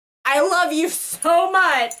I love you so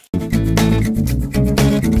much.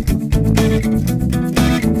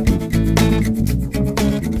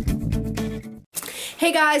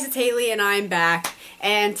 Hey guys, it's Haley and I'm back.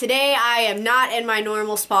 And today I am not in my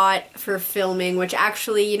normal spot for filming, which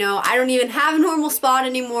actually, you know, I don't even have a normal spot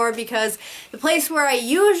anymore because the place where I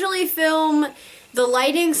usually film, the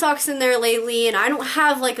lighting sucks in there lately and I don't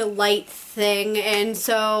have like a light thing, and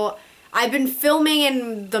so I've been filming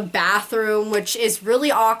in the bathroom, which is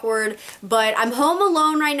really awkward, but I'm home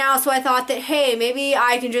alone right now, so I thought that, hey, maybe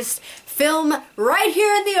I can just film right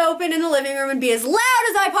here in the open in the living room and be as loud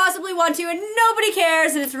as I possibly want to, and nobody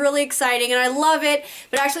cares, and it's really exciting and I love it.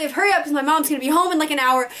 But actually I have to hurry up because my mom's gonna be home in like an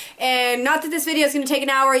hour, and not that this video is gonna take an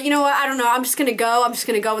hour. You know what, I don't know, I'm just gonna go and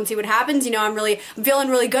see what happens. You know, I'm feeling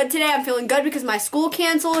really good today. I'm feeling good because my school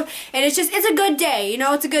canceled, and it's a good day, you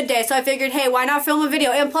know, it's a good day. So I figured, hey, why not film a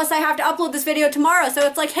video? And plus I have to upload this video tomorrow, so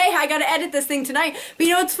it's like, hey, I gotta edit this thing tonight. But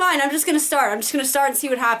you know, it's fine, I'm just gonna start and see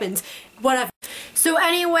what happens. Whatever. So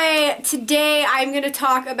anyway, today I'm going to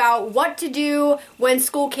talk about what to do when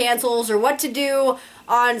school cancels, or what to do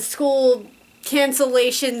on school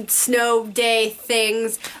cancellation snow day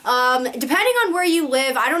things. Depending on where you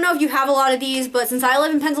live, I don't know if you have a lot of these, but since I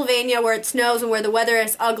live in Pennsylvania where it snows and where the weather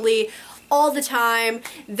is ugly all the time,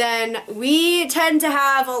 then we tend to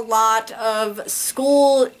have a lot of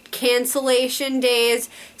school cancellation days.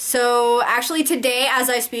 So actually today, as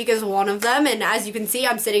I speak, is one of them, and as you can see,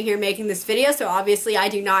 I'm sitting here making this video, so obviously I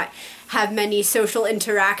do not have many social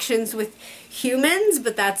interactions with humans,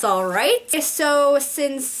 but that's alright. So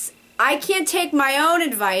since I can't take my own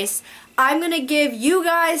advice, I'm gonna give you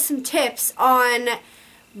guys some tips on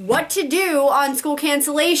what to do on school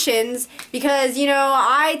cancellations, because, you know,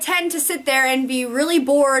 I tend to sit there and be really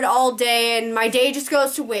bored all day and my day just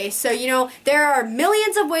goes to waste. So, you know, there are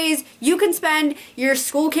millions of ways you can spend your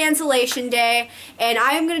school cancellation day, and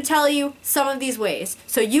I am going to tell you some of these ways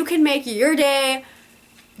so you can make your day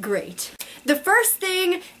great. The first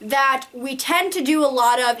thing that we tend to do a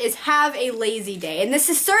lot of is have a lazy day, and this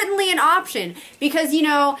is certainly an option because, you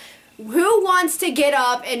know, who wants to get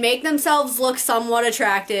up and make themselves look somewhat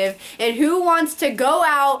attractive, and who wants to go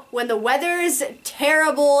out when the weather is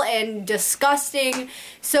terrible and disgusting?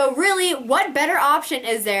 So really, what better option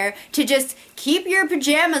is there to just keep your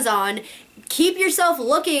pajamas on, keep yourself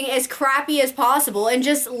looking as crappy as possible, and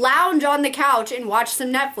just lounge on the couch and watch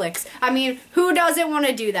some Netflix? I mean, who doesn't want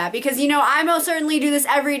to do that? Because, you know, I most certainly do this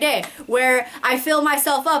every day, where I fill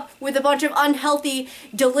myself up with a bunch of unhealthy,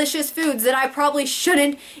 delicious foods that I probably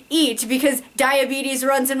shouldn't eat because diabetes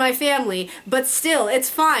runs in my family. But still, it's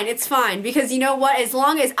fine, because you know what? As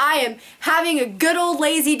long as I am having a good old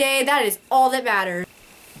lazy day, that is all that matters.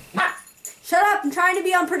 Shut up, I'm trying to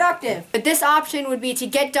be unproductive. But this option would be to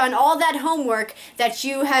get done all that homework that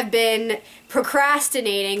you have been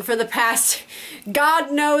procrastinating for the past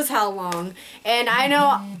God knows how long. And I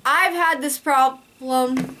know I've had this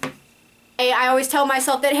problem. I always tell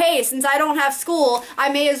myself that, hey, since I don't have school, I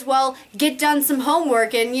may as well get done some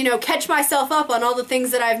homework and, you know, catch myself up on all the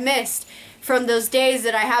things that I've missed from those days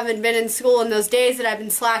that I haven't been in school and those days that I've been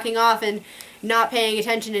slacking off and not paying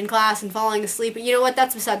attention in class and falling asleep. But you know what?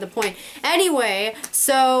 That's beside the point. Anyway,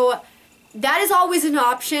 so that is always an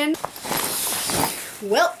option.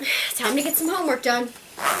 Well, time to get some homework done.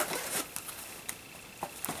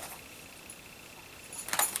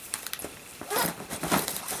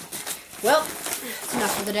 Well, that's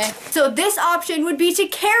enough for the day. So this option would be to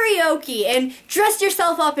karaoke and dress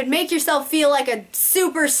yourself up and make yourself feel like a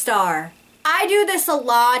superstar. I do this a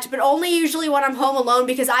lot, but only usually when I'm home alone,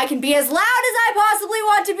 because I can be as loud as I possibly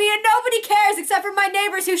want to be and nobody cares except for my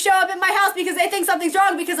neighbors who show up at my house because they think something's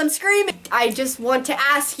wrong because I'm screaming. I just want to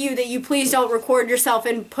ask you that you please don't record yourself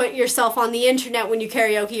and put yourself on the internet when you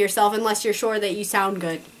karaoke yourself unless you're sure that you sound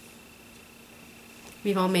good.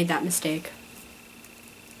 We've all made that mistake.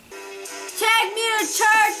 Take me to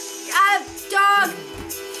church, dog!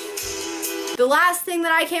 The last thing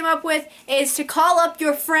that I came up with is to call up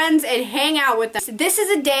your friends and hang out with them. So this is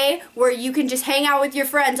a day where you can just hang out with your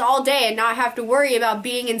friends all day and not have to worry about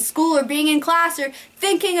being in school or being in class or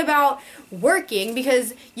thinking about working,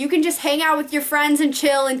 because you can just hang out with your friends and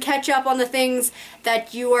chill and catch up on the things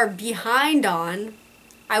that you are behind on.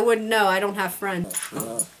 I wouldn't know, I don't have friends.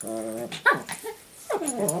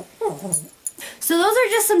 So those are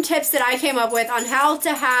just some tips that I came up with on how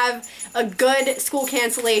to have a good school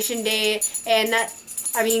cancellation day, and that,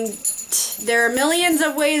 I mean, there are millions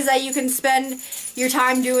of ways that you can spend your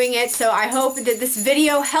time doing it, so I hope that this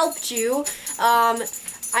video helped you.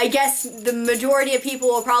 I guess the majority of people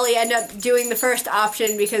will probably end up doing the first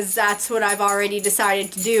option because that's what I've already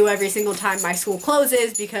decided to do every single time my school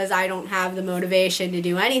closes, because I don't have the motivation to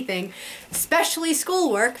do anything, especially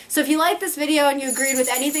schoolwork. So if you liked this video and you agreed with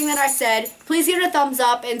anything that I said, please give it a thumbs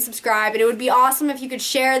up and subscribe. And it would be awesome if you could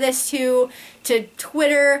share this to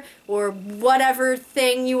Twitter or whatever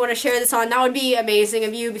thing you want to share this on. That would be amazing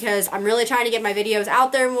of you, because I'm really trying to get my videos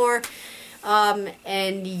out there more.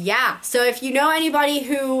 And yeah, so if you know anybody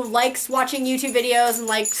who likes watching YouTube videos and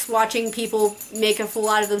likes watching people make a fool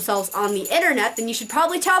out of themselves on the internet, then you should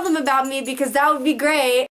probably tell them about me, because that would be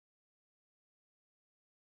great.